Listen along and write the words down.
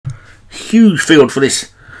Huge field for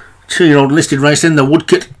this 2-year-old listed race then, the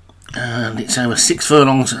Woodcote, and it's over 6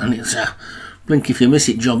 furlongs, and it's a blink if you miss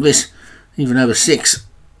it job this, even over 6.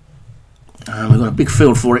 We've got a big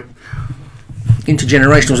field for it.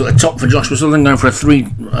 Intergenerationals at the top for Joshua Sutherland, going for a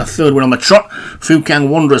third win on the trot. Fukang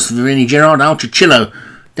Wanderers for Vinnie Gerard, Al Chillo,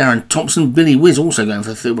 Darren Thompson, Billy Wiz also going for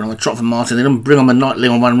the third win on the trot for Martin Lidham. Bring on the Night,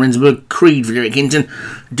 Leon Van Rensburg, Creed for Derek Hinton,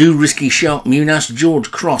 Do Risky Sharp Munas,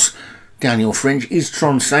 George Cross, Daniel French,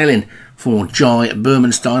 Istron Sailing for Jai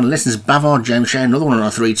Bermanstein, Lessons Bavard, James Shea, another one on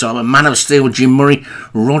a 3-timer, Man of Steel, Jim Murray,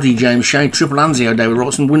 Roddy, James Shea, Triple Anzio, David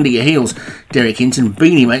Robertson, Windy Your Heels, Derek Hinton,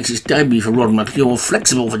 Beanie makes its debut for Rod McCure,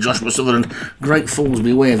 Flexible for Joshua Sutherland, Great Falls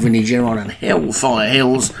Beware, Vinnie Gerard, and Hellfire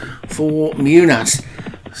Hills for Munas.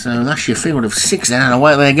 So that's your field of 6 then, and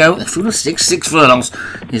away they go. The field of 6 furlongs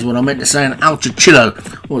is what I meant to say, and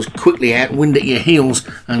Alchachillo was quickly out, Wind at Your Heels,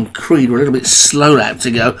 and Creed were a little bit slow out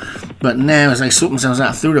to go. But now, as they sort themselves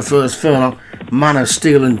out through the first furlong, Man of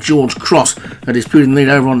Steel and George Cross are disputing the lead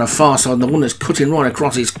over on the far side. The one that's cutting right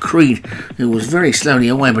across is Creed, who was very slowly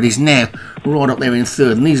away, but is now right up there in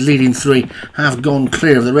third. And these leading 3 have gone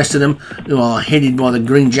clear of the rest of them, who are headed by the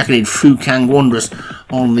green-jacketed Fukang Wanderers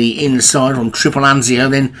on the inside from Triple Anzio.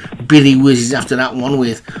 Then Billy Wiz is after that one,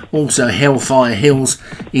 with also Hellfire Hills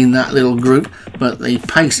in that little group. But the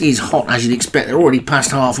pace is hot, as you'd expect. They're already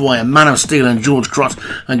past halfway. And Man of Steel and George Cross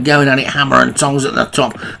are going at it hammer and tongs at the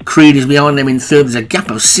top. Creed is behind them in third. There's a gap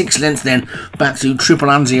of 6 lengths then back to Triple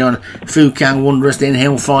Anzio and Fukang Wanderers. Then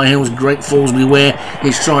Hellfire Hills, Great Falls Beware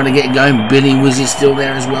is trying to get going. Billy Wiz is still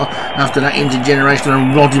there as well. After that, Intergenerational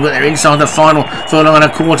and Roddy, but they're inside the final furlong and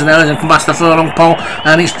a quarter now. They've come past the furlong pole,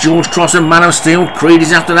 and it's George Cross and Man of Steel. Creed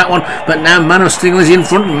is after that one, but now Man of Steel is in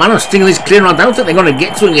front. Man of Steel is clear. I don't think they're going to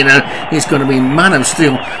get to him, you know. It's going to be Man of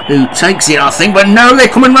Steel who takes it, I think, but no, they're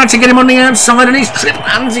coming right to get him on the outside, and it's Triple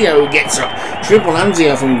Anzio who gets up. Triple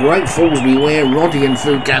Anzio from Great Falls Beware, Roddy and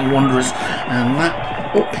Fukang Wanderers, and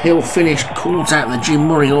that uphill finish caught out the Jim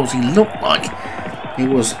Murray horse. He looked like he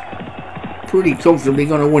was pretty comfortably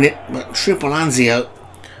going to win it, but Triple Anzio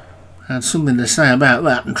had something to say about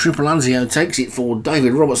that, and Triple Anzio takes it for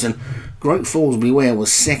David Robertson. Great Falls Beware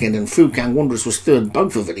was second, and Fukang Wanderers was third,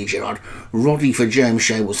 both for Vinnie Gerard. Roddy for James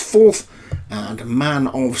Shea was fourth, and Man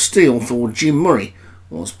of Steel for Jim Murray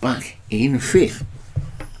was back in fifth.